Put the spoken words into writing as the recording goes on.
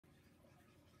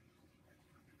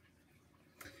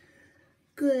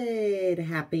Good,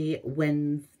 happy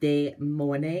Wednesday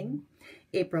morning,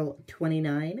 April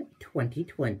 29,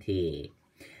 2020.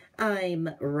 I'm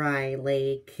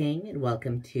Riley King, and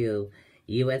welcome to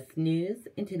U.S. News,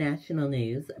 International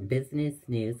News, Business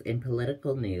News, and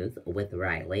Political News with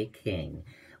Riley King.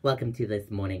 Welcome to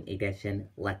this morning edition.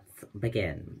 Let's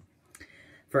begin.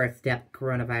 First up,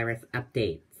 coronavirus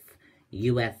updates.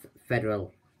 U.S.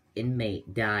 federal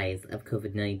inmate dies of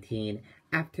COVID-19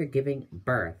 after giving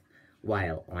birth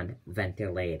while on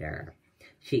ventilator.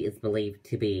 She is believed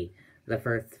to be the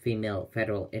first female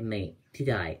federal inmate to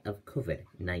die of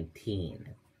COVID-19.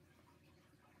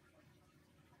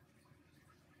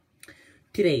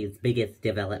 Today's biggest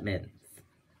developments.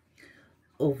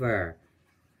 Over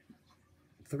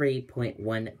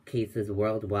 3.1 cases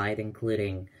worldwide,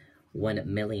 including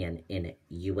 1 million in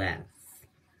U.S.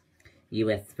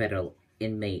 U.S. federal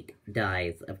inmate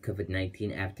dies of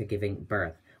COVID-19 after giving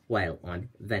birth while on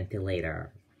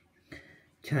ventilator.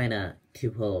 China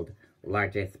to hold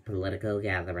largest political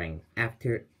gathering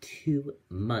after 2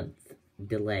 months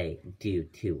delay due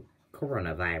to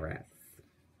coronavirus.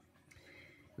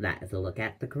 That is a look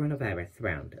at the coronavirus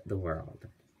around the world.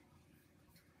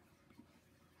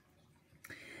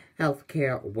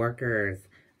 Healthcare workers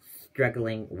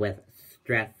struggling with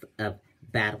stress of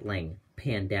battling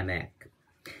pandemic.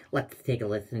 Let's take a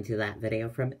listen to that video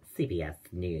from CBS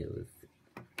News.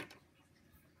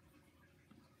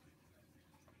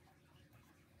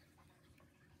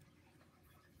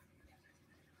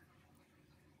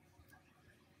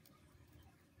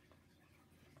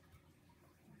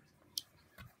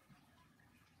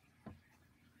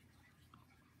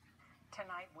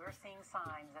 Tonight, we're seeing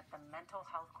signs that the mental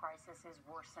health crisis is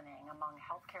worsening among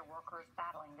healthcare workers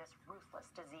battling this ruthless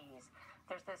disease.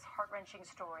 There's this heart-wrenching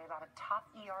story about a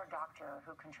top ER doctor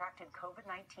who contracted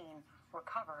COVID-19,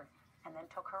 recovered, and then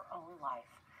took her own life.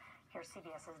 Here's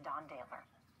CBS's Don Dahler.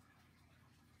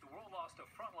 The world lost a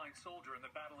frontline soldier in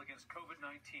the battle against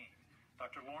COVID-19.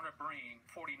 Dr. Lorna Breen,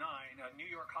 49, a New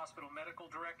York hospital medical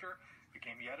director,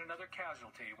 became yet another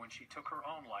casualty when she took her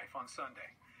own life on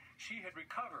Sunday. She had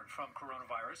recovered from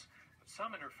coronavirus, but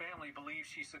some in her family believe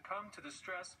she succumbed to the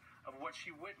stress of what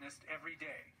she witnessed every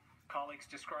day. Colleagues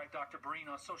described Dr. Breen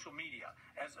on social media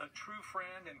as a true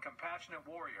friend and compassionate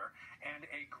warrior and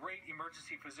a great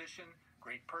emergency physician,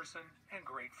 great person, and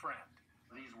great friend.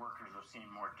 These workers have seen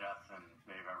more death than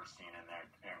they've ever seen in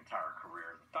their entire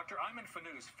career. Dr. Ayman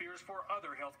Fanous fears for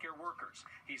other healthcare workers.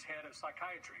 He's head of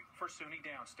psychiatry for SUNY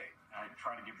Downstate. I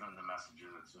try to give them the message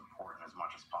that it's important as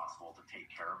much as possible to take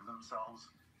care of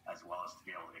themselves, as well as to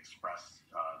be able to express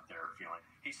their feeling.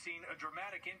 He's seen a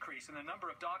dramatic increase in the number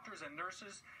of doctors and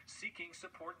nurses seeking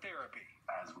support therapy.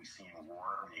 As we see in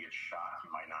war, when you get shot,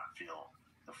 you might not feel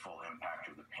the full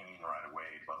impact of the pain right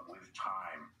away, but with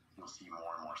time, you'll see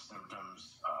more and more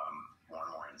symptoms, more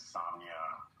and more insomnia,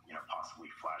 possibly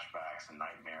flashbacks and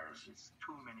nightmares. It's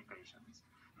too many patients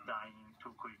dying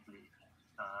too quickly,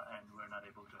 and we're not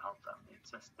able to help them. It's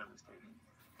just devastating.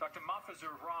 Dr.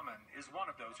 Mafazur Rahman is one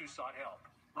of those who sought help.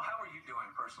 Well, how are you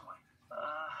doing personally?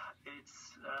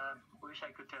 Wish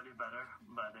I could tell you better,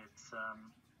 but it's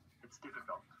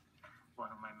difficult.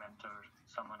 One of my mentors,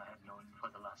 someone I had known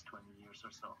for the last 20 years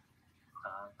or so,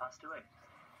 passed away.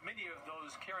 Many of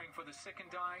those caring for the sick and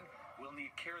dying will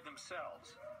need care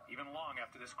themselves, even long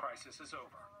after this crisis is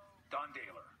over. Don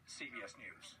Dahler, CBS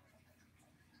News.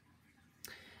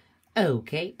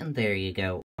 Okay, and there you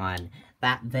go on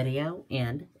that video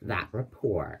and that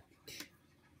report.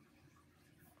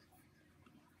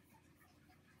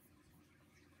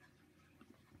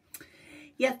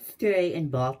 Yesterday in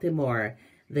Baltimore,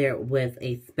 there was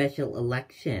a special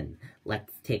election.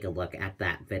 Let's take a look at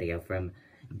that video from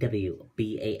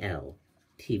WBAL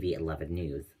TV 11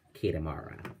 News,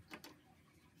 Kitamara.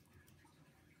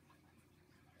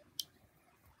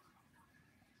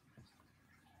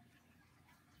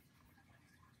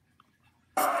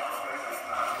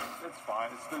 It's fine.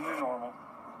 It's the new normal.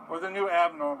 Or the new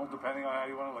abnormal, depending on how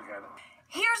you want to look at it.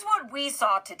 Here's what we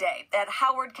saw today at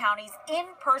Howard County's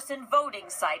in-person voting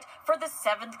site for the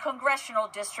 7th Congressional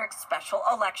District special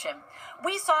election.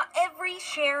 We saw every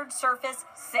shared surface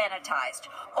sanitized,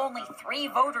 only 3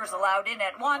 voters allowed in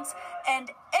at once,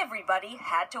 and everybody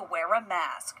had to wear a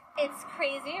mask. It's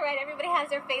crazy, right? Everybody has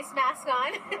their face mask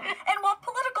on. And while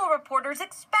political reporters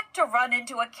expect to run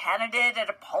into a candidate at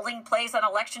a polling place on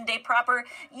Election Day proper,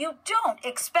 you don't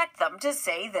expect them to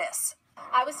say this.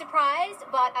 I was surprised,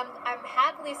 but I'm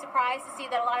happily surprised to see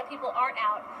that a lot of people aren't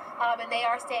out and they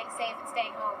are staying safe and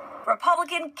staying home.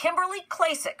 Republican Kimberly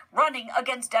Klacik running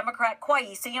against Democrat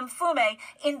Kweisi Mfume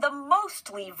in the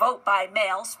mostly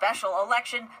vote-by-mail special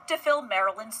election to fill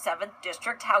Maryland's 7th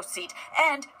District House seat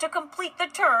and to complete the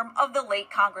term of the late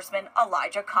Congressman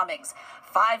Elijah Cummings.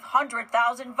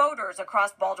 500,000 voters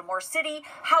across Baltimore City,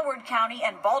 Howard County,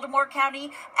 and Baltimore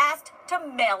County asked to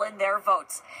mail in their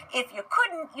votes. If you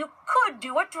couldn't, you could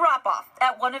do a drop-off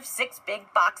at one of 6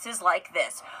 big boxes like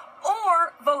this,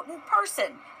 or vote in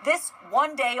person, this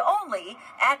one day only,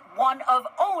 at one of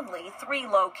only 3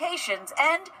 locations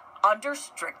and under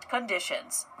strict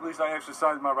conditions. At least I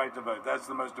exercised my right to vote. That's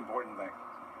the most important thing.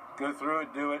 Go through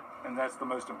it, do it, and that's the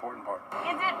most important part.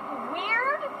 Is it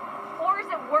weird, or is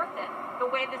it worth it, the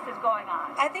way this is going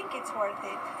on? I think it's worth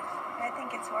it. And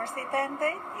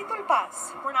it will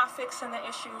pass. We're not fixing the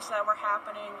issues that were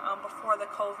happening before the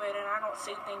COVID, and I don't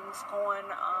see things going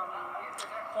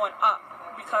up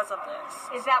because of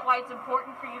this. Is that why it's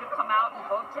important for you to come out and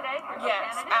vote today for your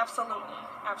candidate? Absolutely.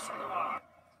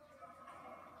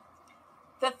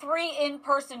 The 3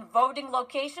 in-person voting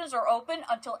locations are open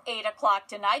until 8 o'clock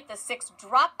tonight. The 6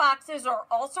 drop boxes are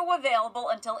also available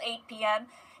until 8 p.m.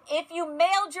 If you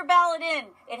mailed your ballot in,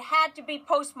 it had to be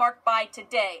postmarked by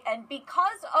today. And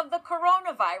because of the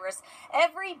coronavirus,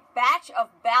 every batch of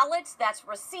ballots that's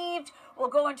received will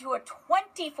go into a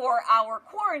 24-hour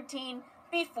quarantine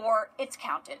before it's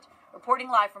counted. Reporting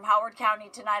live from Howard County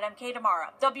tonight, I'm Kate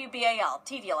Amara, WBAL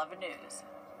TV 11 News.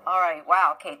 All right.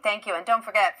 Wow, Kate, thank you. And don't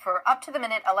forget, for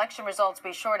up-to-the-minute election results,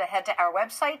 be sure to head to our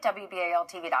website,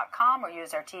 WBALTV.com, or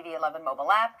use our TV 11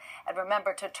 mobile app. And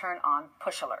remember to turn on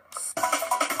push alerts.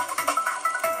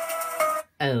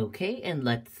 Okay, and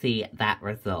let's see that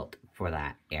result for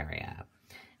that area.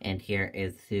 And here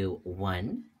is who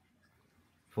won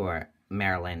for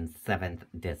Maryland's 7th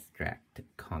District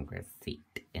Congress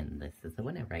seat. And this is the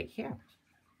winner right here.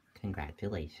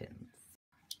 Congratulations.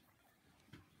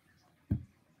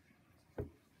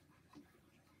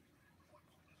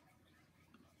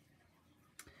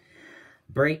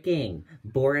 Breaking,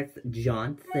 Boris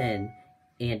Johnson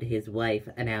and his wife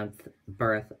announced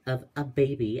birth of a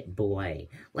baby boy.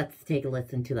 Let's take a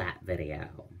listen to that video.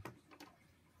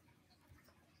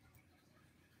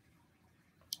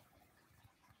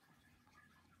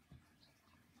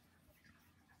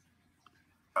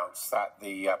 That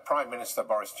the Prime Minister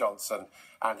Boris Johnson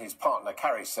and his partner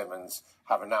Carrie Symonds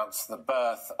have announced the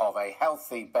birth of a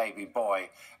healthy baby boy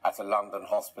at a London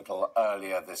hospital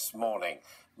earlier this morning.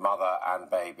 Mother and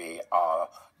baby are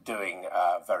doing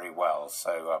very well.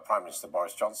 So Prime Minister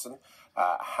Boris Johnson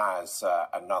has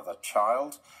another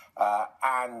child,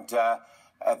 and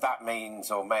that means,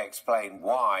 or may explain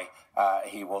why,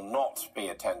 he will not be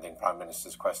attending Prime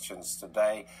Minister's questions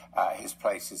today. His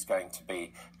place is going to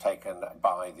be taken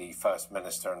by the First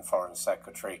Minister and Foreign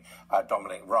Secretary,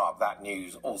 Dominic Raab. That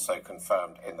news also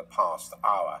confirmed in the past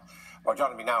hour. Well,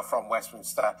 joining me now from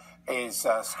Westminster is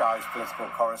Sky's political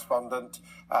correspondent,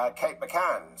 Kate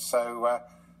McCann. So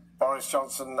Boris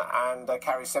Johnson and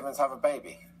Carrie Symonds have a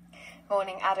baby.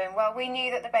 Morning, Adam. Well, we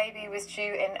knew that the baby was due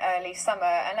in early summer,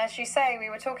 and as you say, we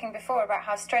were talking before about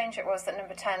how strange it was that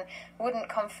Number 10 wouldn't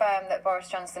confirm that Boris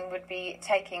Johnson would be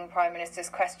taking Prime Minister's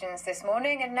questions this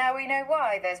morning, and now we know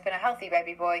why. There's been a healthy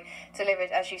baby boy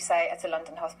delivered, as you say, at a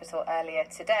London hospital earlier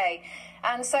today.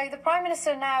 And so the Prime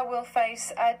Minister now will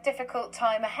face a difficult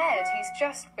time ahead. He's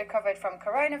just recovered from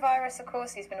coronavirus, of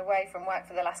course. He's been away from work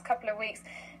for the last couple of weeks.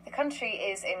 The country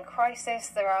is in crisis.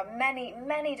 There are many,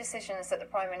 many decisions that the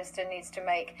Prime Minister needs to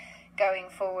make going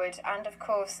forward. And, of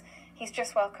course, he's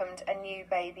just welcomed a new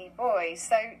baby boy.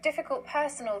 So difficult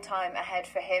personal time ahead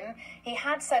for him. He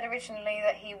had said originally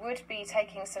that he would be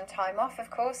taking some time off, of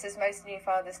course, as most new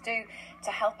fathers do, to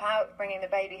help out bringing the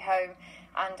baby home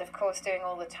and, of course, doing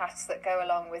all the tasks that go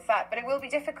along with that. But it will be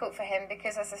difficult for him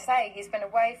because, as I say, he's been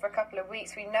away for a couple of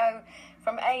weeks. We know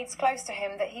from aides close to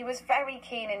him that he was very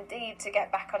keen indeed to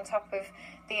get back on top of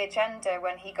the agenda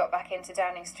when he got back into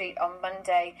Downing Street on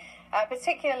Monday,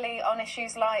 particularly on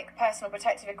issues like personal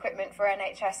protective equipment for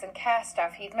NHS and care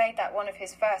staff. He'd made that one of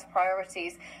his first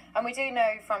priorities, and we do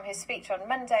know from his speech on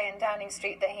Monday in Downing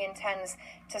Street that he intends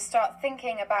to start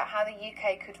thinking about how the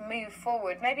UK could move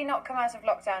forward, maybe not come out of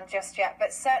lockdown just yet,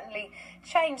 but certainly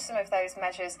change some of those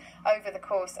measures over the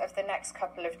course of the next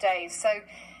couple of days. So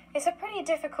it's a pretty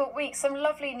difficult week. Some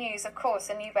lovely news, of course.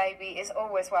 A new baby is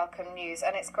always welcome news,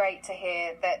 and it's great to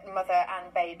hear that mother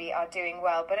and baby are doing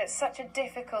well. But it's such a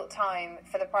difficult time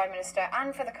for the Prime Minister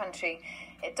and for the country.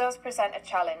 It does present a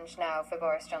challenge now for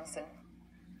Boris Johnson.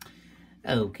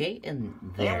 Okay, and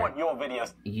there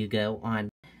you go on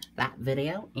that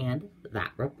video and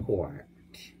that report.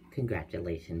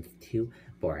 Congratulations to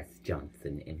Boris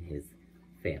Johnson and his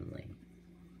family.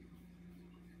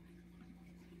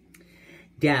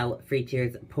 Dow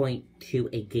futures point to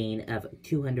a gain of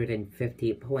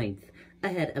 250 points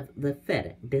ahead of the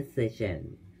Fed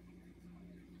decision.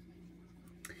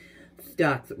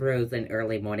 Stocks rose in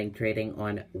early morning trading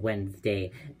on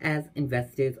Wednesday as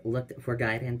investors looked for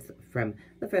guidance from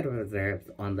the Federal Reserve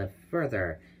on the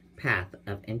further path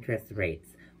of interest rates,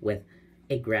 with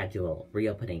a gradual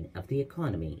reopening of the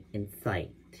economy in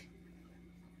sight.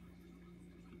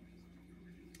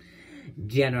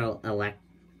 General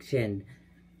Election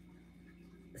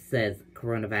says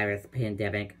coronavirus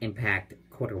pandemic impact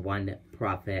Q1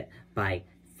 profit by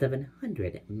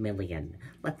 $700 million.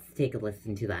 Let's take a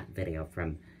listen to that video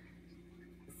from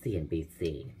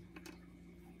CNBC.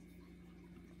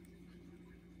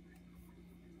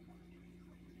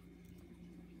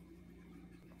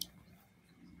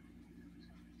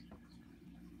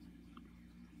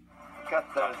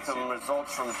 Got some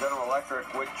results from General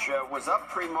Electric, which was up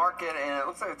pre-market, and it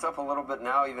looks like it's up a little bit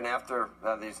now, even after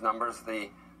these numbers. The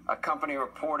company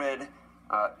reported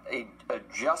a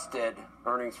adjusted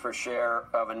earnings per share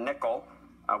of $0.05,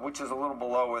 which is a little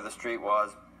below where the street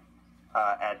was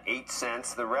at 8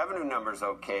 cents. The revenue number's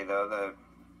okay, though.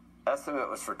 The estimate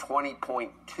was for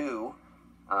 $20.2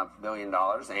 billion,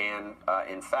 and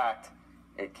in fact,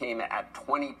 it came at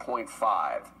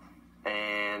 20.5.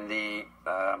 And the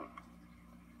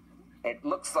it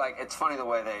looks like, it's funny the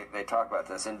way they talk about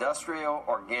this. Industrial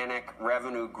organic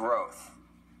revenue growth,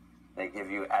 they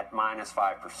give you at minus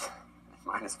 5%.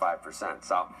 Minus 5%.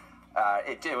 So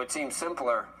it would seem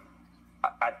simpler.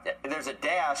 There's a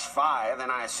 -5,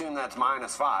 and I assume that's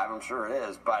 -5. I'm sure it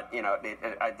is, but you know,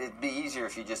 it'd be easier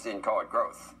if you just didn't call it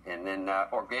growth. And then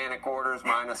organic orders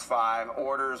 -5,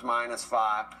 orders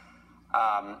 -5.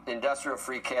 Industrial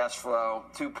free cash flow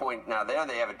now there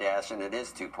they have a dash, and it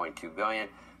is $2.2 billion.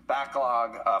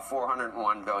 Backlog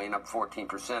 $401 billion, up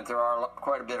 14%. There are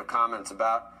quite a bit of comments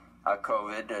about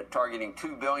COVID, targeting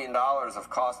 $2 billion of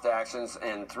cost actions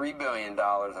and $3 billion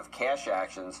of cash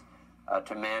actions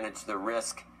to manage the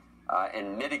risk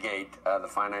and mitigate the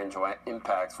financial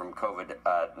impacts from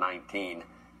COVID-19.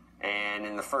 And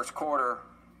in the first quarter,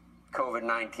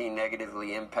 COVID-19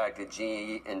 negatively impacted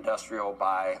GE Industrial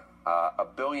by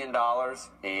 $1 billion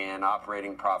and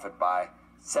operating profit by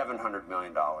 $700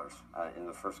 million in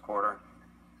the first quarter.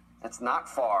 That's not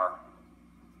far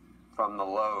from the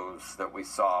lows that we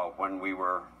saw when we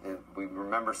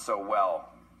remember so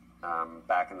well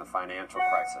back in the financial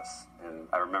crisis. And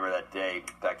I remember that day,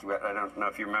 Becky, I don't know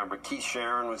if you remember, Keith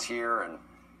Sharon was here, and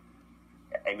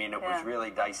I mean, it was really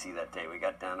dicey that day. We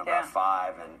got down to about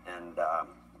 5, and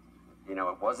you know,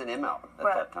 it wasn't Immelt at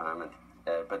that time, and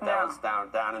but that was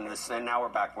down in this, and now we're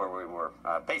back where we were,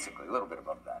 basically a little bit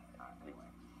above that.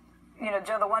 You know,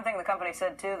 Joe, the one thing the company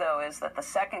said, too, though, is that the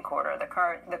second quarter, the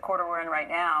quarter we're in right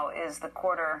now, is the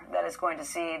quarter that is going to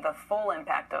see the full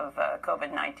impact of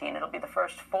COVID-19. It'll be the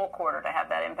first full quarter to have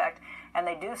that impact. And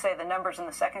they do say the numbers in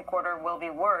the second quarter will be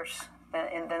worse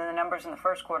than the numbers in the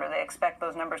first quarter. They expect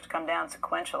those numbers to come down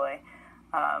sequentially.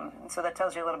 So that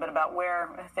tells you a little bit about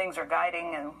where things are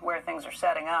guiding and where things are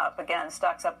setting up. Again,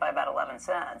 stock's up by about 11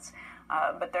 cents.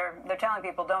 But they're telling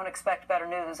people don't expect better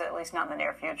news, at least not in the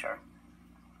near future.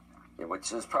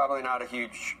 Which is probably not a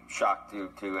huge shock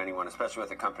to anyone, especially with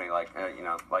a company like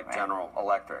General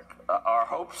Electric. Our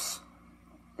hopes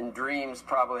and dreams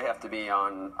probably have to be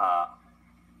on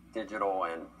digital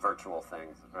and virtual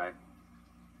things, right?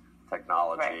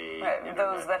 Technology,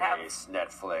 those that have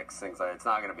Netflix, things like that. It's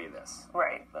not going to be this.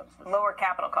 Right. Lower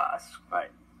capital costs.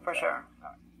 Right. For sure.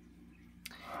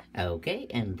 Okay,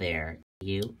 and there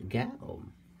you go.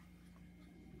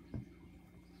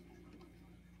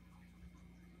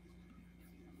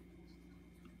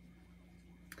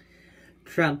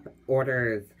 Trump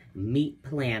orders meat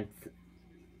plants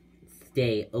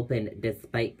stay open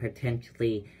despite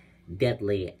potentially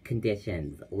deadly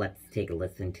conditions. Let's take a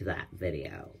listen to that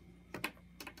video.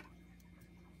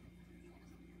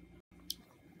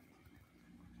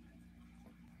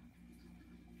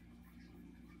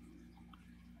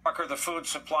 The food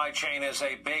supply chain is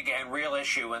a big and real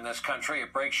issue in this country.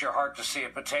 It breaks your heart to see a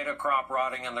potato crop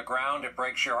rotting in the ground. It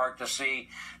breaks your heart to see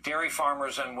dairy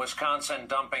farmers in Wisconsin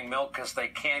dumping milk because they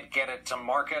can't get it to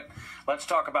market. Let's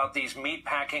talk about these meat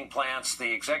packing plants,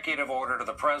 the executive order to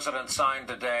the president signed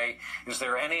today. Is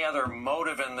there any other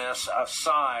motive in this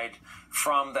aside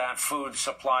from that food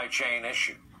supply chain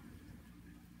issue?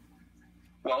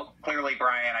 Well, clearly,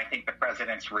 Brian, I think the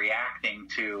president's reacting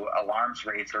to alarms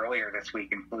raised earlier this week,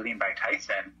 including by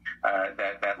Tyson,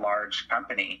 that large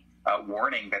company,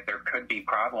 warning that there could be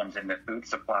problems in the food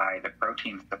supply, the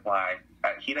protein supply.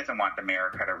 He doesn't want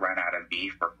America to run out of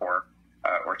beef or pork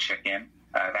or chicken.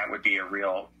 that would be a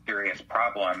real serious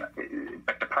problem.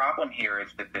 But the problem here is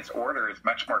that this order is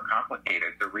much more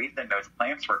complicated. The reason those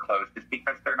plants were closed is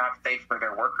because they're not safe for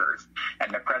their workers.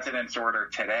 And the president's order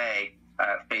today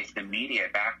faced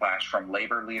immediate backlash from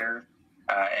labor leaders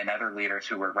and other leaders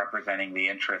who were representing the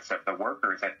interests of the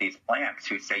workers at these plants,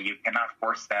 who say you cannot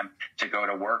force them to go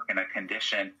to work in a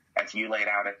condition, as you laid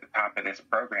out at the top of this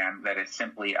program, that is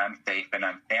simply unsafe and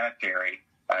unsanitary,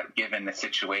 given the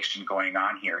situation going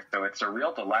on here. So it's a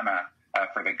real dilemma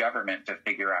for the government to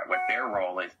figure out what their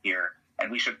role is here.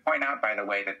 And we should point out, by the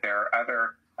way, that there are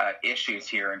other issues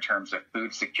here in terms of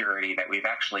food security that we've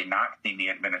actually not seen the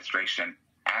administration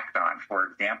act on. For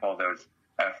example, those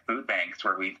food banks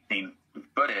where we've seen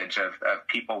footage of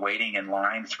people waiting in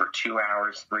lines for 2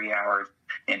 hours, 3 hours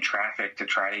in traffic to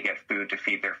try to get food to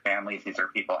feed their families. These are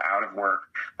people out of work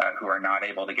who are not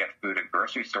able to get food at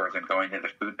grocery stores and going to the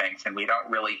food banks. And we don't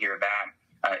really hear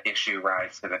that issue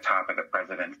rise to the top of the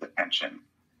president's attention.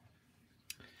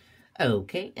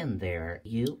 Okay, and there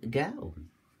you go.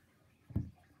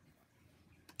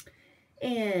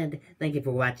 And thank you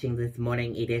for watching this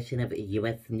morning edition of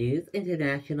U.S. News,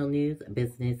 International News,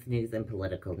 Business News, and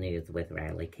Political News with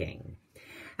Riley King.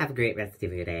 Have a great rest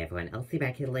of your day, everyone. I'll see you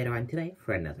back here later on today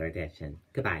for another edition.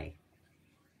 Goodbye.